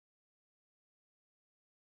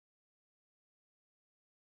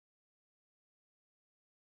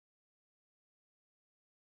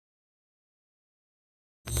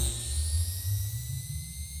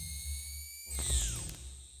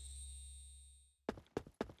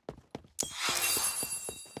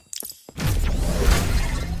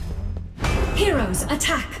Heroes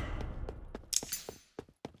attack!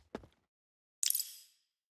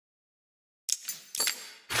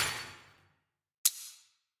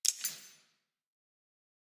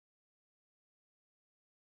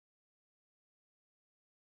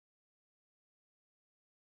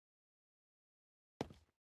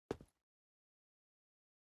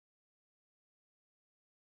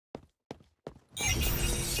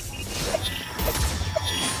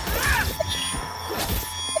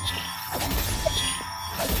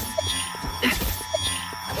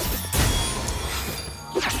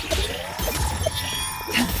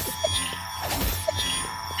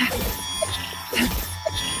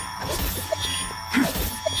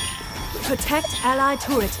 Protect ally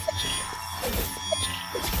turret.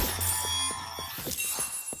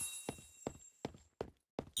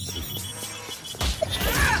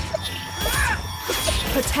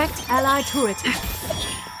 Protect ally turret.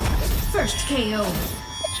 First KO.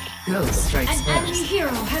 Ghost strikes An first. enemy hero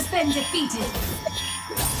has been defeated.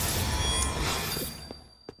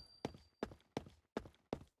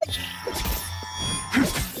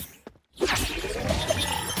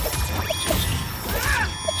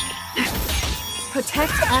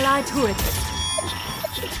 Protect ally turret.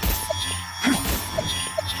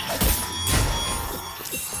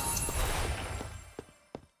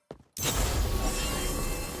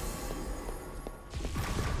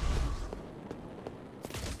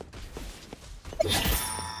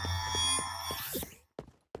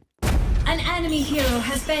 An enemy hero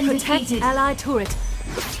has been Protect defeated. ally turret.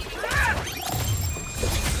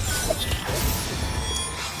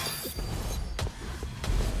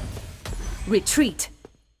 Retreat.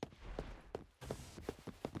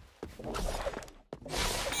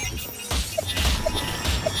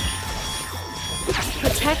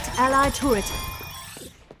 Protect ally turret.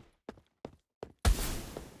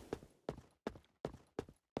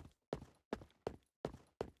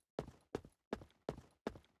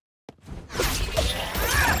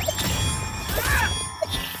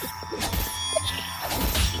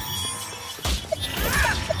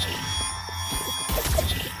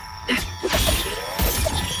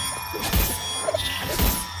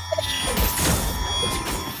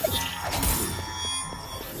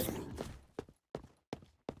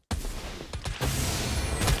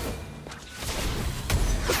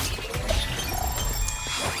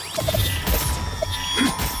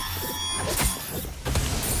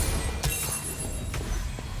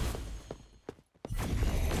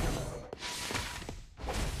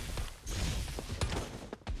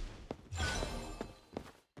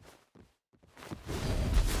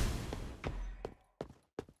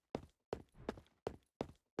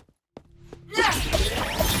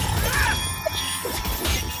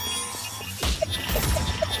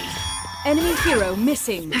 Enemy hero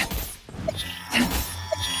missing.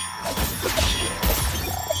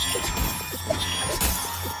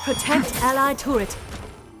 Protect ally turret.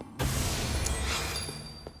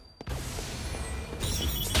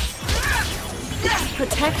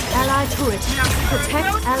 Protect ally turret.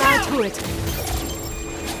 Protect ally turret.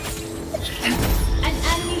 An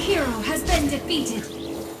enemy hero has been defeated.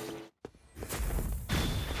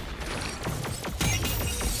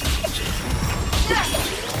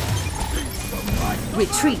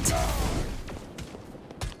 Retreat.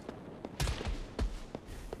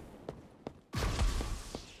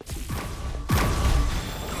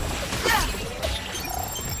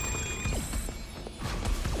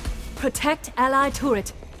 Protect ally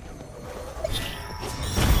turret.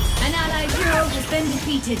 An allied hero has been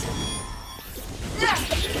defeated.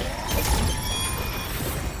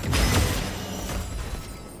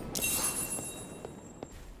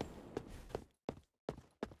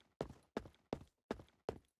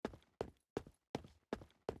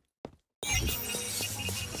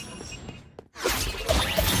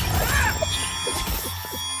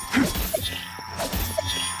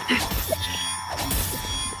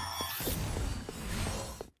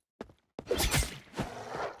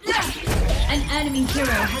 An enemy hero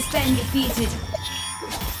has been defeated.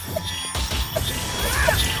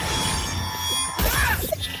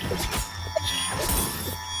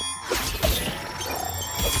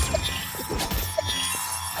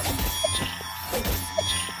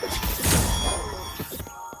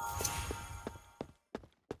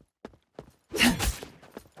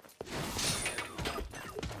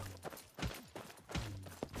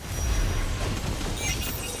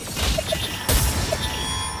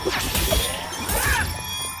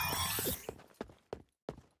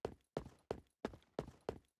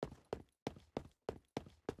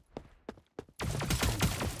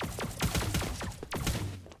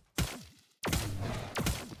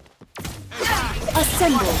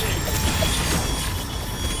 Assemble.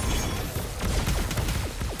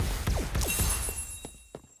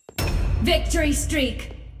 Victory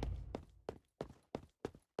streak.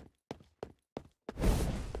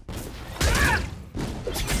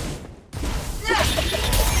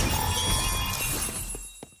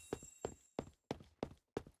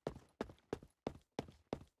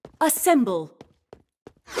 Assemble.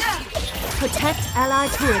 Protect ally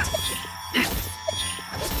turret.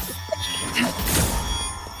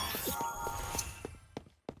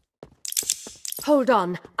 Hold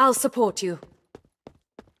on, I'll support you.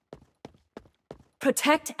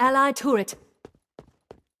 Protect ally turret.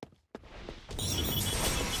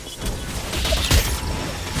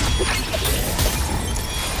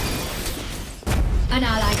 An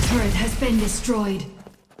allied turret has been destroyed.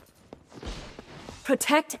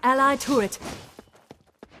 Protect ally turret.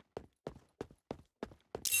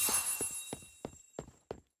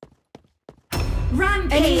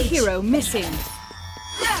 Rampage! Enemy hero missing.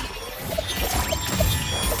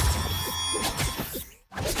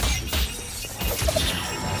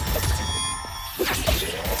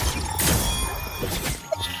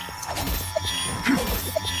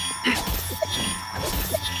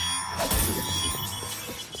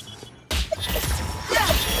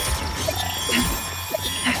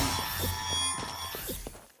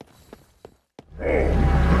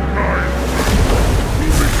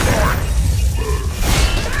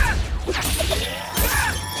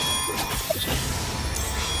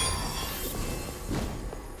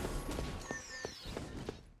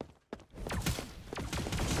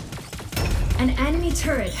 An enemy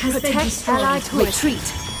turret has been Protect destroyed. ally turret.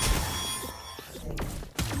 Retreat.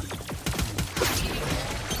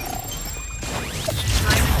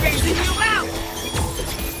 I'm phasing you out!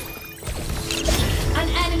 An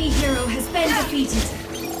enemy hero has been defeated.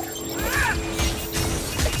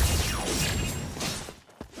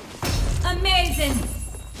 Amazing!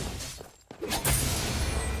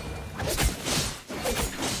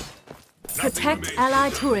 Protect ally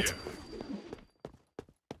turret.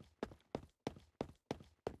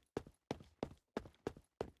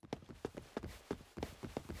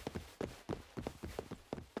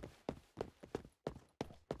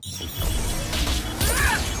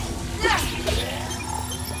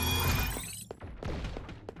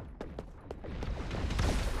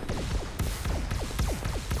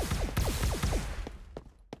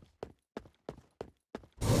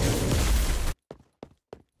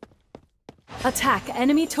 Attack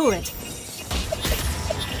enemy turret.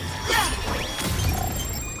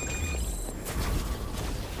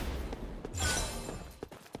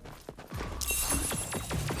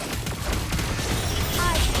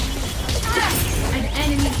 An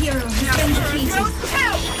enemy hero has been defeated.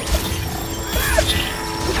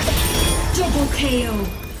 Double KO.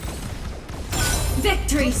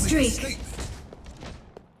 Victory streak.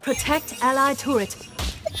 Protect ally turret.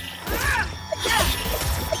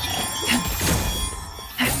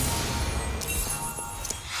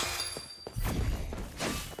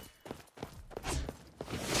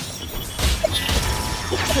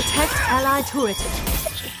 Protect ally turret.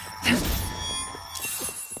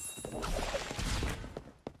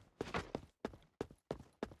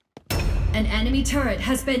 An enemy turret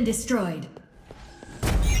has been destroyed.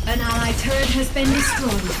 An allied turret has been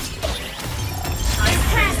destroyed. I'm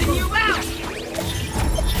phasing you out!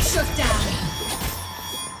 Shut down.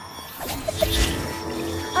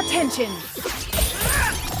 Attention.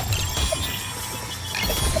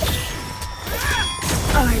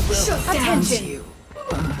 I will Shut down. Attention. you.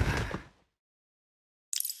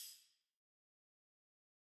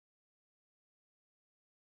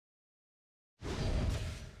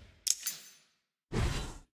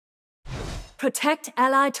 Protect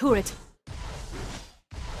ally turret.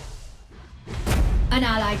 An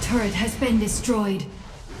allied turret has been destroyed.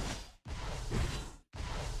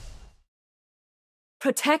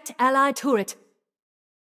 Protect ally turret.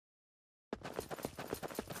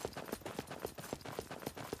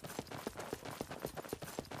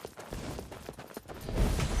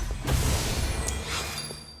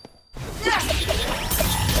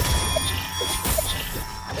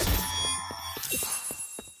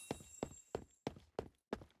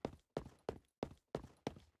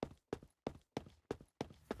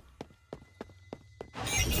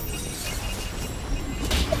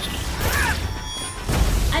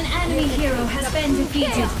 An enemy hero has been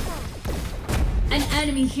defeated. An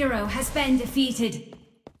enemy hero has been defeated.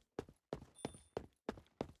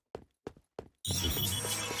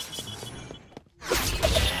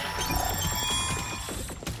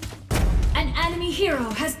 An enemy hero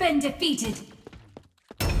has been defeated.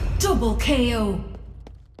 Double KO.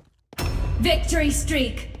 Victory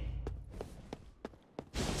streak.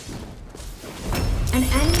 An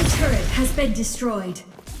enemy turret has been destroyed.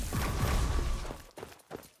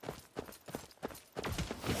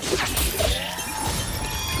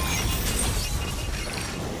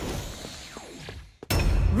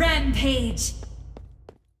 Rampage.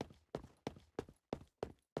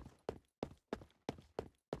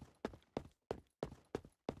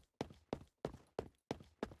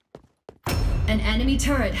 An enemy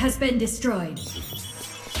turret has been destroyed.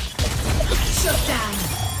 Shut down.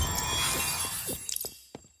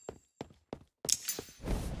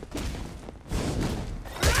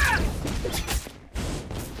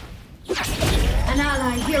 An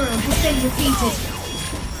ally hero has been defeated.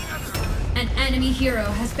 An enemy hero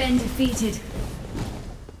has been defeated.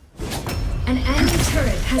 An enemy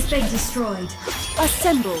turret has been destroyed.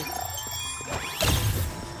 Assemble.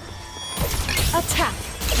 Attack.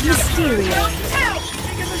 Mysterio.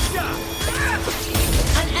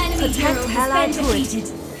 An enemy Protect hero has allied been turret.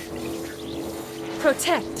 defeated.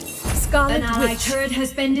 Protect. Scarlet An allied Witch. turret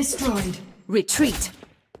has been destroyed. Retreat.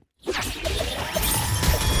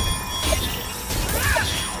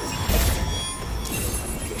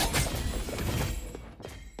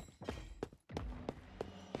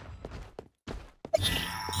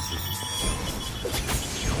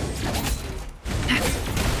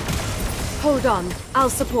 Hold on. I'll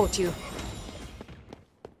support you.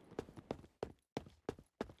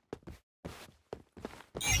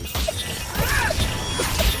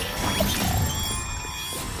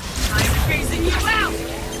 I'm phasing you out!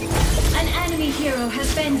 An enemy hero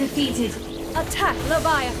has been defeated. Attack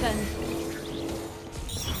Leviathan.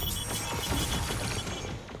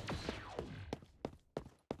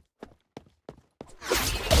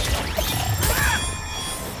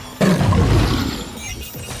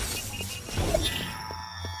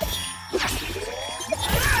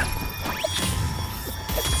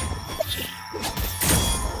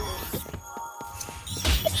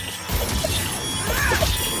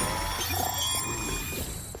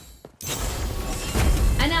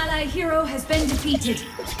 An ally hero has been defeated.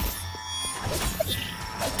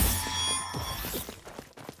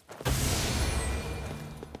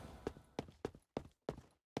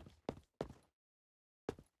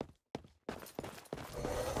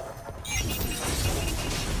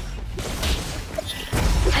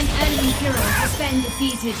 An enemy hero has been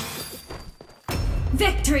defeated.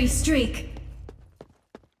 Victory streak.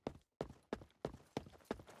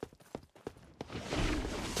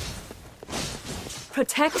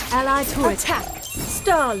 Protect allied turret. Attack.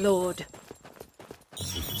 Star-Lord.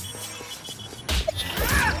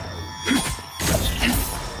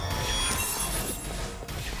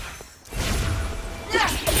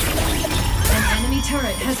 An enemy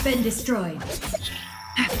turret has been destroyed.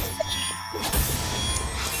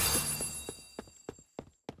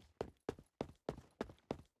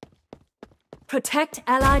 Protect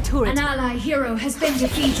allied turret. An ally hero has been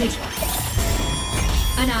defeated.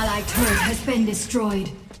 An allied turret has been destroyed.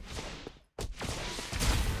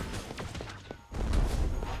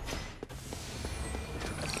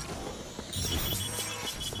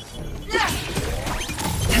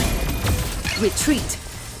 Retreat.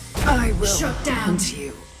 I will Shut down. hunt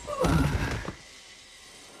you.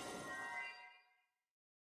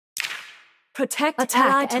 Protect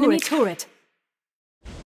attack enemy turret.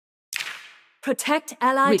 Protect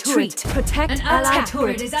allied Retreat. turret. Protect An allied allied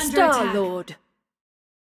turret turret. is under attack. Star-Lord.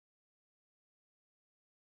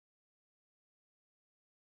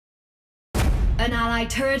 An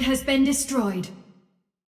allied turret has been destroyed.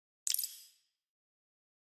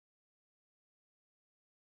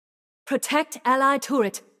 Protect allied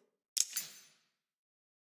turret.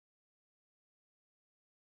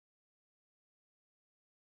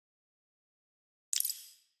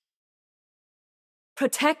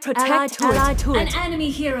 Protect allied turret. An enemy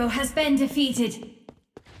hero has been defeated.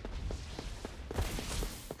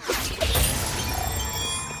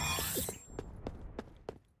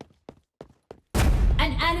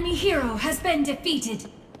 An enemy hero has been defeated.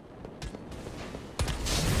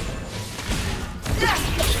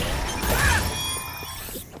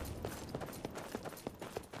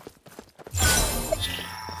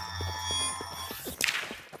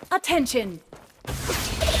 Attention.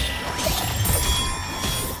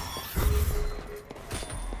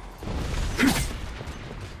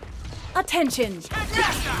 Attention.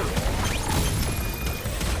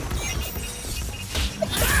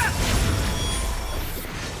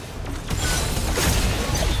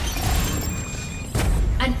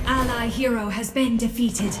 An ally hero has been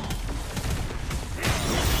defeated.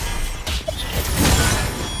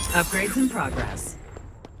 Upgrades in progress.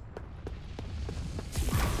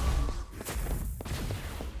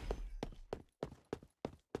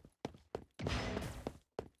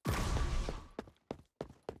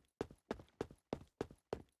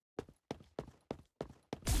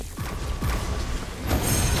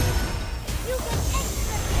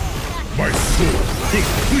 My sword An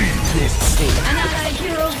allied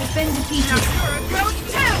hero has been defeated.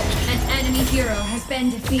 An enemy hero has been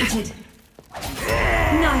defeated.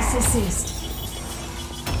 Nice assist.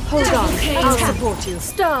 Hold on. KO. I'll support you.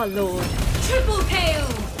 Star Lord. Triple KO.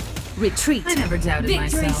 Retreat. I never doubted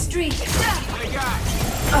Victory myself. streak.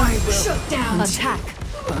 I will. Shut down. Attack.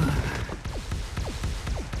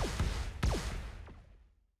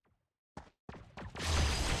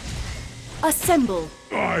 Assemble.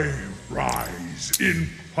 I rise in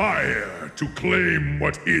fire to claim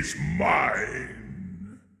what is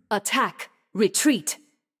mine. Attack. Retreat.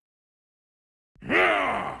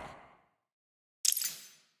 Ah!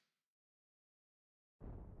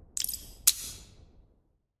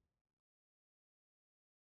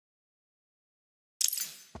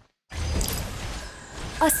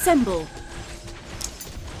 Assemble.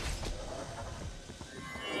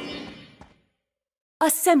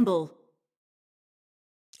 Assemble.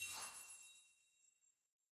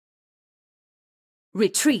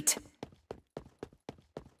 Retreat.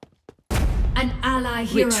 An ally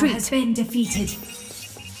hero Retreat. has been defeated.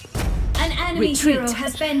 An enemy Retreat. hero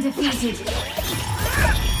has been defeated.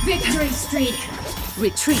 Victory streak.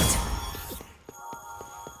 Retreat.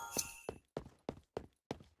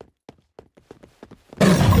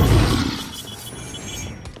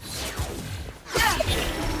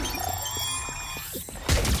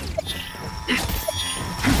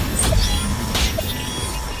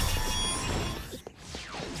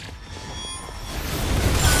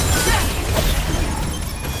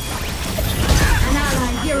 An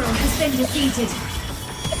ally hero has been defeated.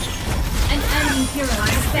 An enemy hero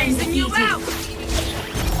has been Phasing you defeated. out!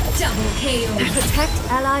 Double KO.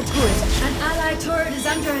 Protect allied turret. An allied turret is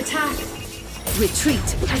under attack. Retreat.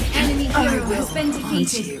 An enemy hero will has been haunt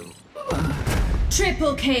defeated. you.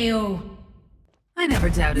 Triple KO. I never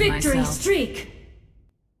doubted Victory myself. streak.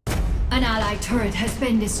 An allied turret has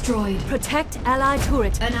been destroyed. Protect allied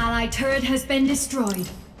turret. An allied turret has been destroyed.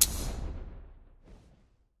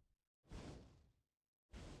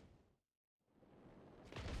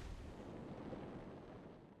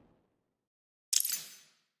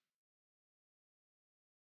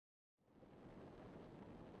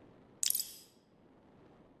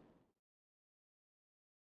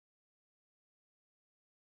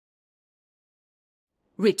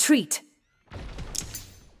 Retreat.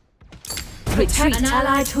 Retreat. An allied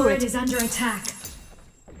Allied turret turret. is under attack.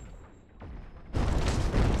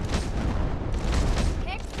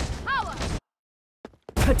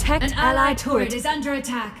 Protect An allied allied turret turret. is under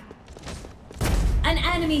attack. An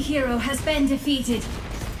enemy hero has been defeated.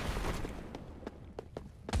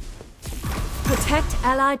 Protect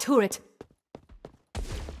allied turret.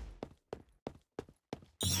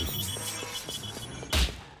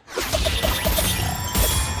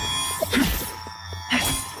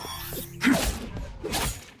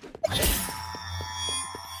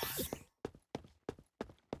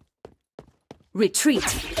 Retreat.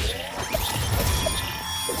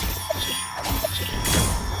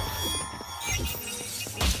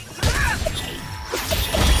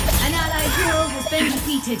 An allied hero has been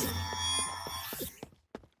defeated.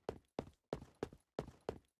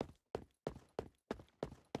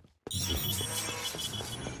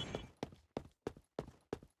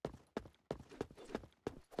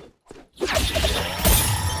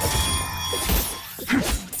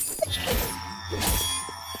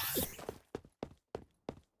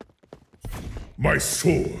 My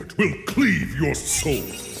sword will cleave your soul.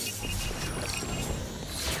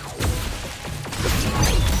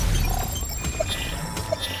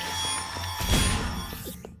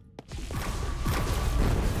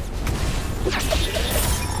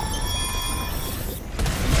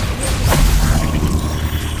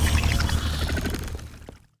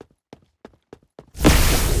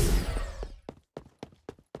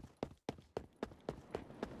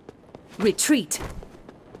 Retreat.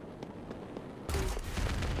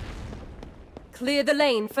 Clear the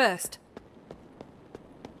lane first.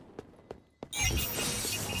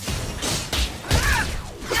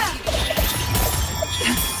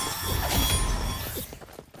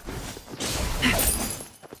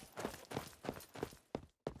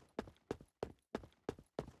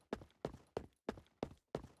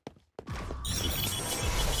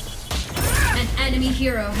 An enemy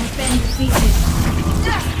hero has been defeated.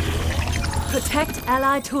 Protect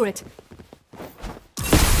allied turret.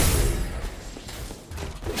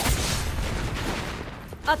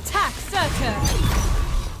 Attack Surtur!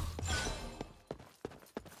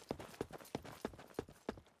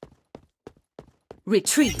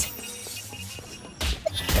 Retreat.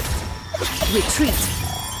 Retreat.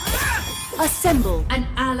 Assemble. An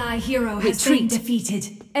ally hero has been Retreat.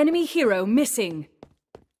 defeated. Enemy hero missing.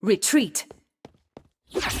 Retreat.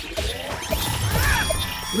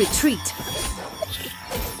 Retreat.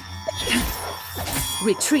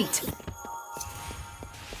 Retreat.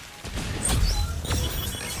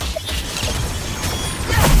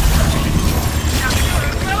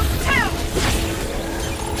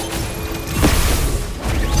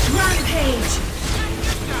 Rampage!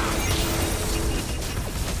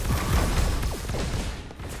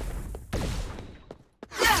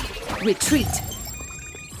 Retreat.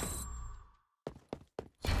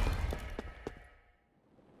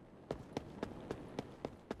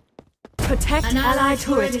 Protect An allied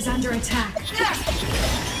turret turret. is under attack.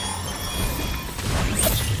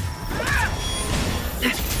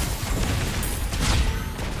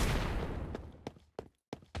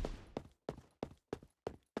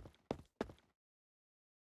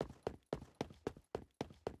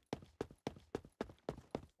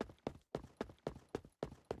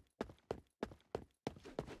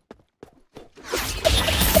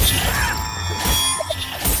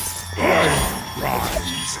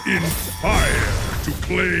 Rise in fire to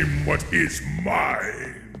claim what is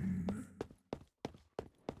mine.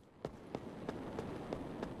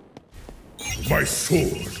 My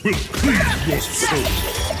sword will cleave your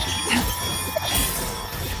soul.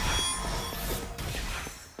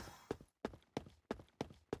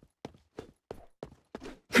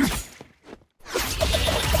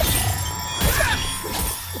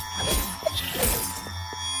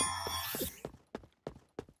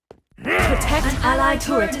 Protect An allied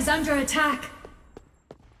turret turret. is under attack.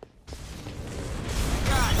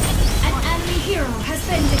 An enemy hero has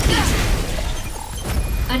been defeated.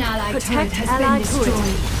 An allied turret Protect has allied been turret.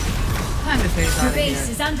 destroyed. Time to phase out Your of base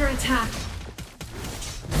here. is under attack.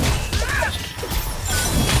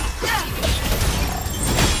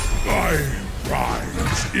 I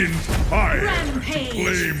rise in fire Rampage. to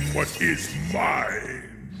claim what is mine.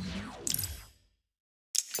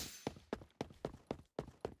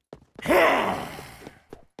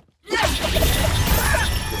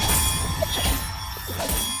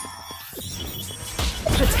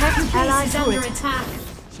 Protect Your base allied is under turret. attack.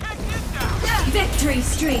 Victory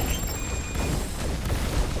streak.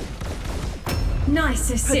 Nice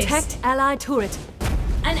assist. Protect allied turret.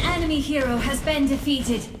 An enemy hero has been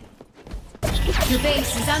defeated. Your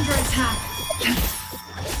base is under attack.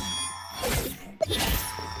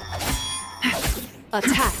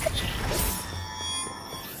 Attack.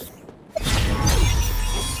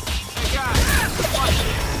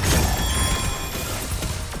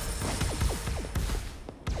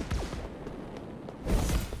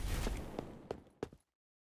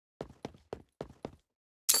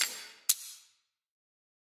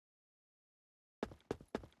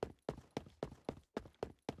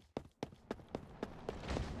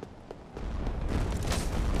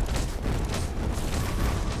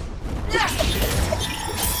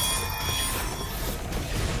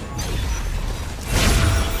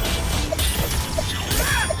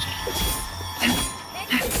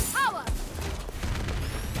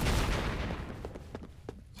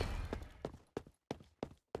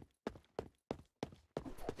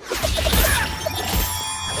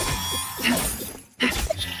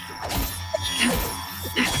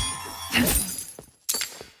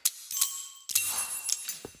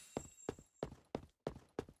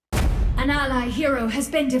 An ally hero has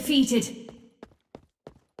been defeated.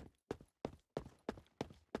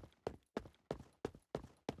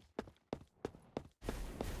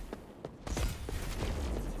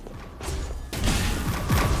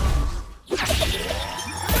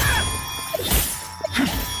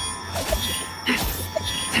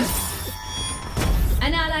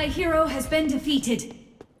 An ally hero has been defeated.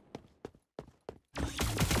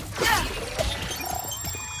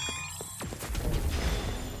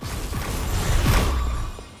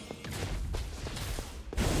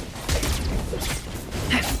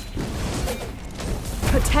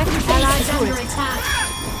 Protect Base allied is under turret. attack.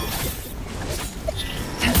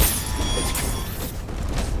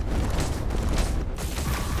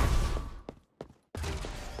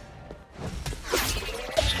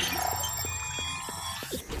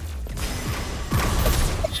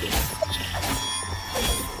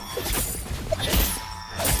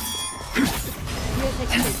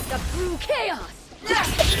 Through chaos.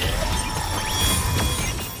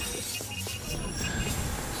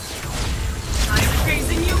 I'm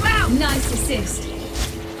phasing you out! Nice assist.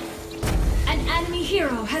 An enemy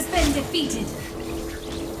hero has been defeated.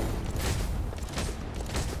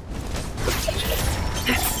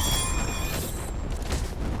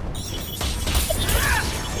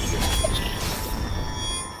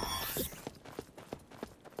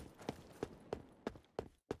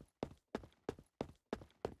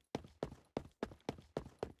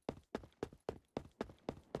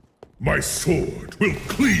 My sword will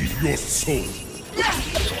cleave your soul.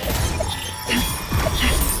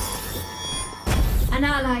 An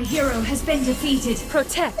ally hero has been defeated.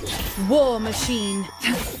 Protect War Machine.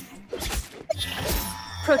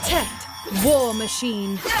 Protect War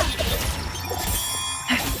Machine.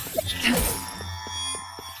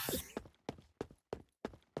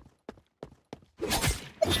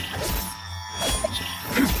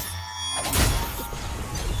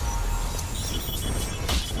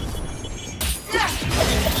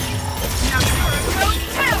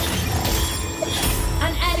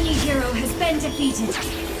 An enemy hero has been defeated.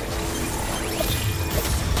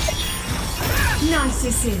 Nice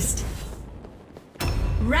assist.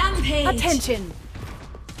 Rampage. Attention.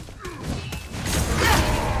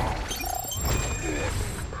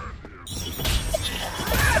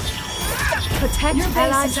 Protect Your base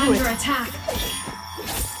allied is under turret. attack.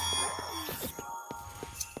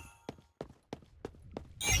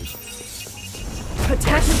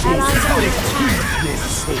 Protect Your base allied is under turret. attack. Your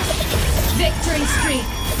soul. Victory streak.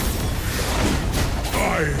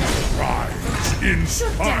 I rise,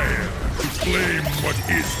 inspired to claim what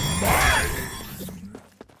is mine.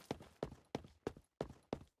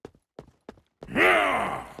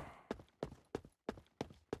 Ah!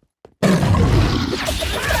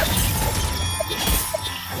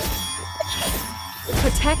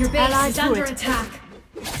 Protect Your base allied is under turret. attack.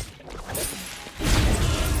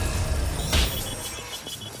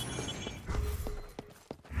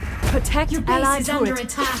 Protect Your base allied is under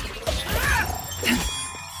turret. attack.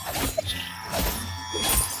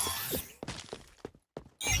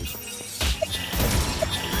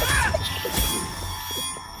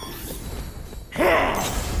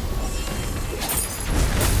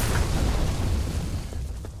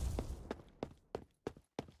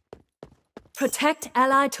 Protect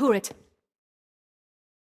allied turret.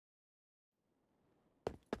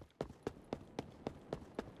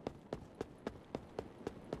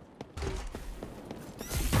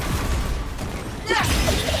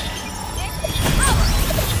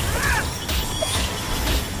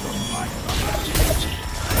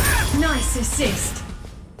 Nice assist.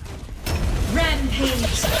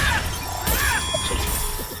 Rampage.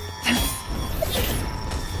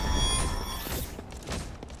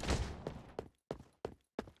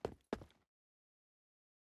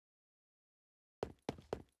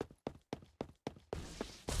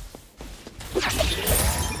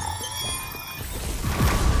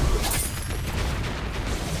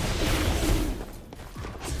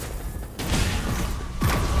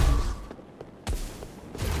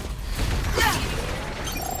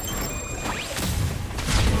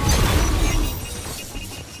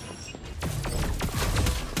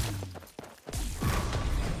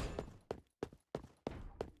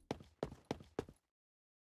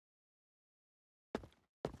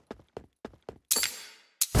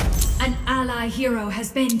 An ally hero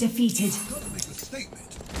has been defeated.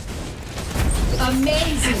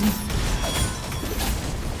 Amazing!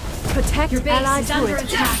 Protect Your base allied is under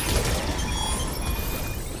turret. attack.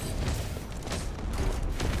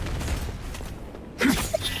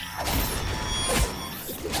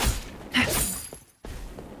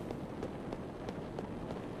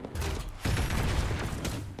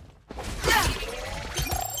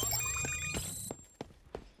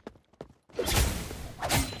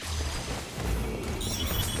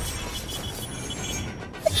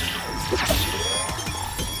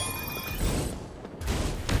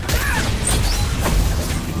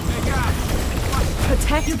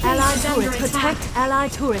 Protect Your base allied is under turret. attack. Protect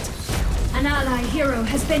allied turret. An ally hero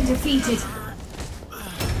has been defeated.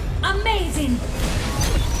 Amazing!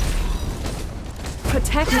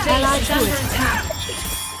 Protect Your allied base is under turret. attack.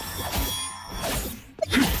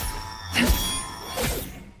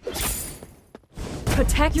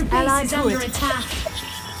 Protect Your base allied is under turret. attack.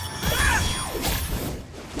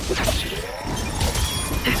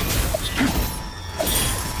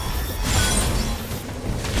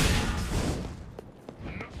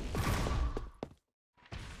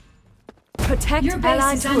 Protect Your base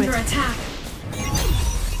allied is under turret. attack.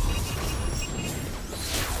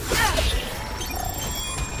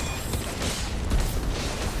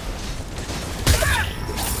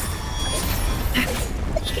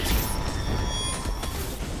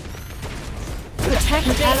 Protect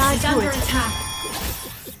Your base allied is under turret. attack.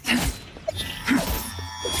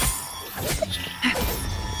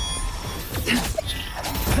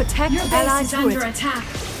 Protect Your base allied is under turret. attack.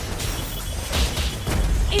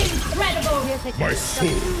 Incredible! My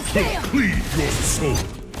sword will cleave your soul.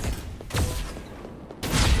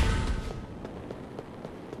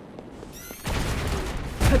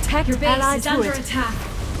 Protect Your base allied is under turret. attack.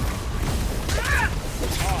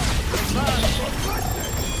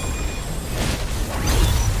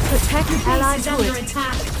 Protect Your allied base is under turret.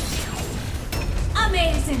 attack.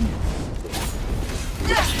 Amazing.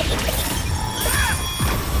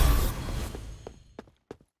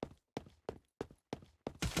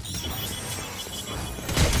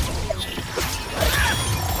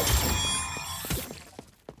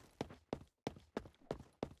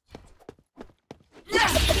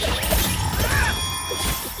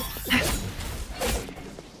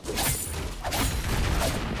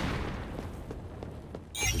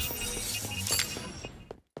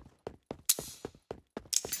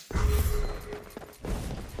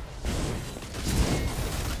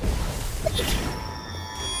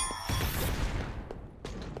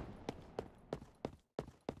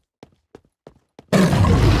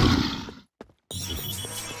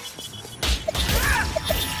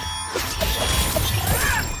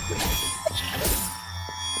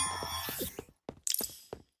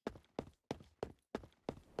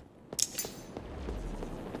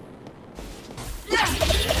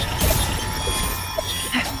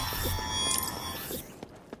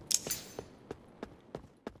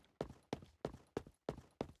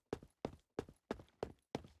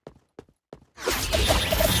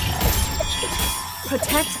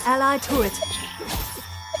 Protect allied turret.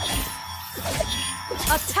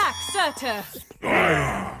 Attack Surtur.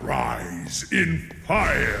 I rise in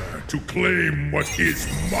fire to claim what is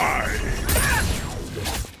mine.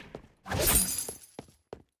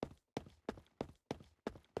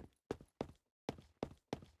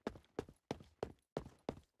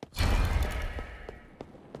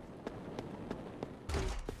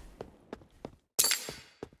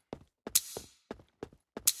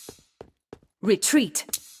 Retreat.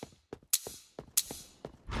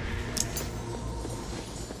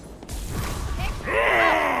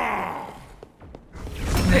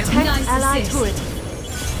 Protect Nice allied assist. turret.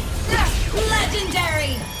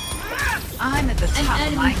 Legendary! I'm at the An top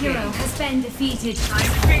of my enemy hero game. has been defeated. I'm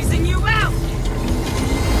phasing you out!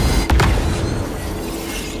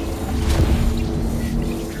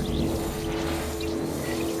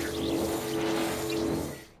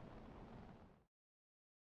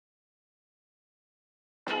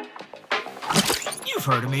 You've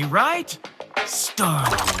heard of me, right? Star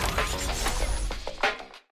Wars.